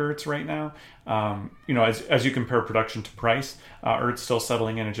probably Zach Ertz right now. As you compare production to price, Ertz still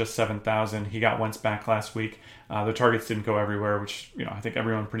settling in at just 7,000. He got Wentz back last week. The targets didn't go everywhere, which I think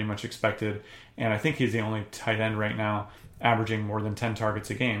everyone pretty much expected. And I think he's the only tight end right now averaging more than 10 targets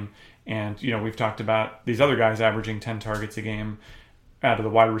a game. And, we've talked about these other guys averaging 10 targets a game out of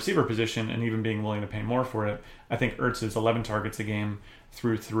the wide receiver position and even being willing to pay more for it. I think Ertz's 11 targets a game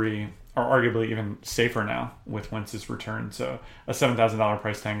through 3 are arguably even safer now with Wentz's return. So a $7,000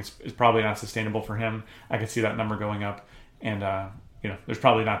 price tag is probably not sustainable for him. I could see that number going up, and there's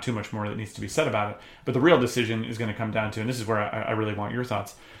probably not too much more that needs to be said about it. But the real decision is going to come down to, and this is where I really want your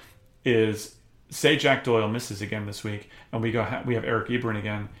thoughts, is say Jack Doyle misses again this week, and we have Eric Ebron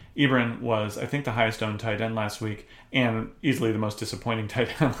again. Ebron was, I think, the highest owned tight end last week, and easily the most disappointing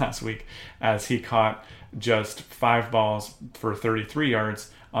tight end last week, as he caught just 5 balls for 33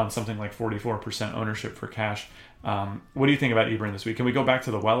 yards on something like 44% ownership for cash. What do you think about Ebron this week? Can we go back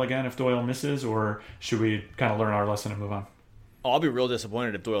to the well again if Doyle misses, or should we kind of learn our lesson and move on? I'll be real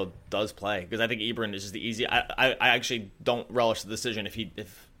disappointed if Doyle does play, because I think Ebron is just the easy. I actually don't relish the decision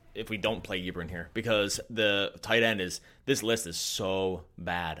if we don't play Ebron here, because the tight end this list is so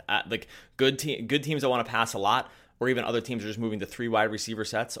bad. Like good teams that want to pass a lot, or even other teams are just moving to 3 wide receiver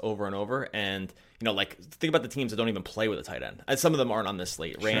sets over and over. And think about the teams that don't even play with a tight end. And some of them aren't on this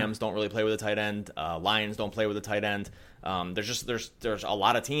slate. Rams don't really play with a tight end. Lions don't play with a tight end. There's a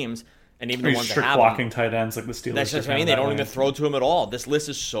lot of teams. And even the ones that have blocking tight ends like the Steelers. That's just what I mean. They don't even throw to him at all. This list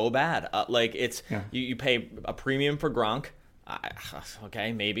is so bad. You pay a premium for Gronk.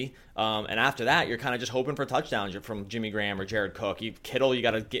 Okay, maybe. And after that, you're kind of just hoping for touchdowns from Jimmy Graham or Jared Cook. Kittle, you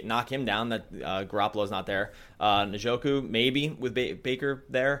got to knock him down. That Garoppolo's not there. Njoku, maybe with Baker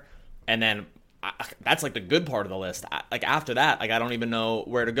there. And then that's like the good part of the list. After that, I don't even know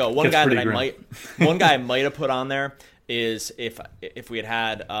where to go. One guy I might have put on there is if we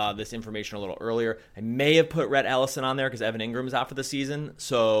had this information a little earlier, I may have put Rhett Ellison on there because Evan Ingram's out for the season.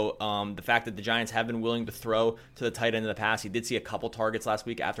 So the fact that the Giants have been willing to throw to the tight end in the past, he did see a couple targets last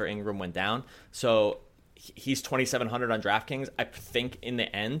week after Ingram went down. So he's 2,700 on DraftKings. I think in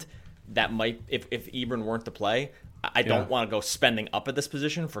the end that might, if Ebron weren't to play, I don't want to go spending up at this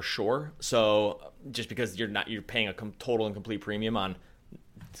position for sure. So just because you're paying a total and complete premium on,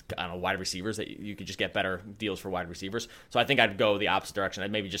 I don't know, wide receivers, that you could just get better deals for wide receivers. So I think I'd go the opposite direction.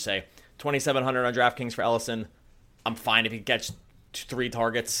 I'd maybe just say 2,700 on DraftKings for Ellison. I'm fine if he gets 3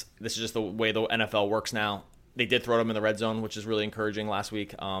 targets. This is just the way the NFL works now. They did throw him in the red zone, which is really encouraging last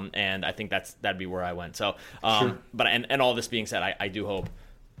week. And I think that'd be where I went. So, sure. But all this being said, I do hope.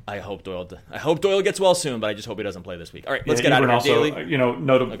 I hope Doyle gets well soon, but I just hope he doesn't play this week. All right, let's get out of here. Also, Daily.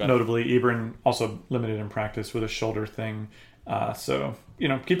 Notably, Ebron also limited in practice with a shoulder thing. So,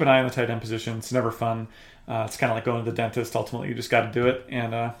 keep an eye on the tight end position. It's never fun. It's kind of like going to the dentist. Ultimately, you just got to do it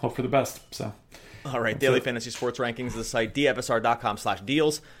and hope for the best. So, all right, Daily Fantasy Sports Rankings, the site,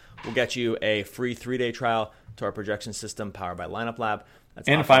 DFSR.com/deals. We'll get you a free 3-day trial to our projection system powered by Lineup Lab. That's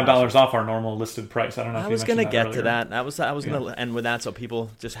and $5 off our normal listed price. I don't know if you mentioned that I was going to get to that. I was going to end with that, so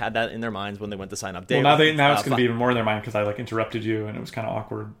people just had that in their minds when they went to sign up. Well, now it's going to be even more in their mind because I interrupted you and it was kind of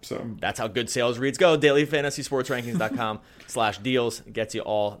awkward. So that's how good sales reads go. DailyFantasySportsRankings.com/deals gets you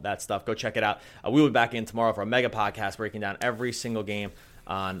all that stuff. Go check it out. We'll be back in tomorrow for a mega podcast breaking down every single game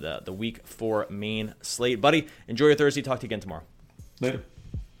on the Week 4 main slate. Buddy, enjoy your Thursday. Talk to you again tomorrow. Later.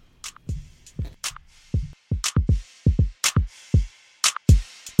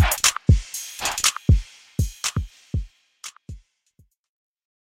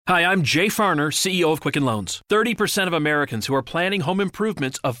 Hi, I'm Jay Farner, CEO of Quicken Loans. 30% of Americans who are planning home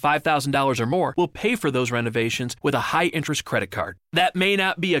improvements of $5,000 or more will pay for those renovations with a high-interest credit card. That may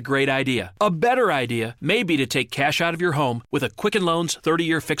not be a great idea. A better idea may be to take cash out of your home with a Quicken Loans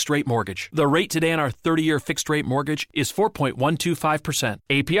 30-year fixed-rate mortgage. The rate today on our 30-year fixed-rate mortgage is 4.125%.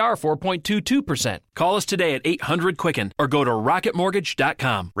 APR 4.22%. Call us today at 800-QUICKEN or go to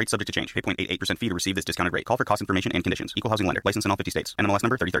rocketmortgage.com. Rate subject to change. Pay 0.88% fee to receive this discounted rate. Call for cost information and conditions. Equal housing lender. License in all 50 states. NMLS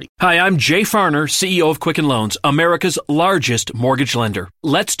number 3030. Hi, I'm Jay Farner, CEO of Quicken Loans, America's largest mortgage lender.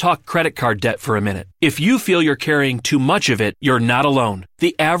 Let's talk credit card debt for a minute. If you feel you're carrying too much of it, you're not alone.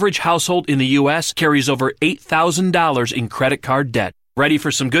 The average household in the U.S. carries over $8,000 in credit card debt. Ready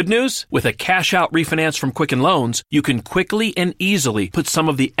for some good news? With a cash-out refinance from Quicken Loans, you can quickly and easily put some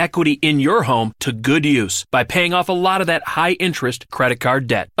of the equity in your home to good use by paying off a lot of that high-interest credit card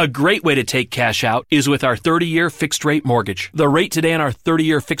debt. A great way to take cash out is with our 30-year fixed-rate mortgage. The rate today on our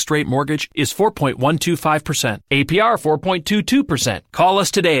 30-year fixed-rate mortgage is 4.125%. APR 4.22%. Call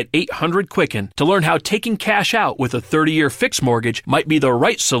us today at 800-QUICKEN to learn how taking cash out with a 30-year fixed mortgage might be the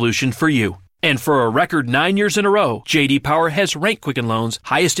right solution for you. And for a record 9 years in a row, J.D. Power has ranked Quicken Loans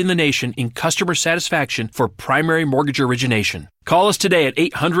highest in the nation in customer satisfaction for primary mortgage origination. Call us today at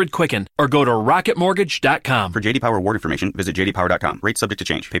 800-QUICKEN or go to rocketmortgage.com. For J.D. Power award information, visit jdpower.com. Rate subject to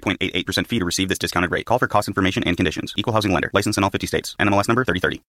change. Pay 0.88% fee to receive this discounted rate. Call for cost information and conditions. Equal housing lender. License in all 50 states. NMLS number 3030.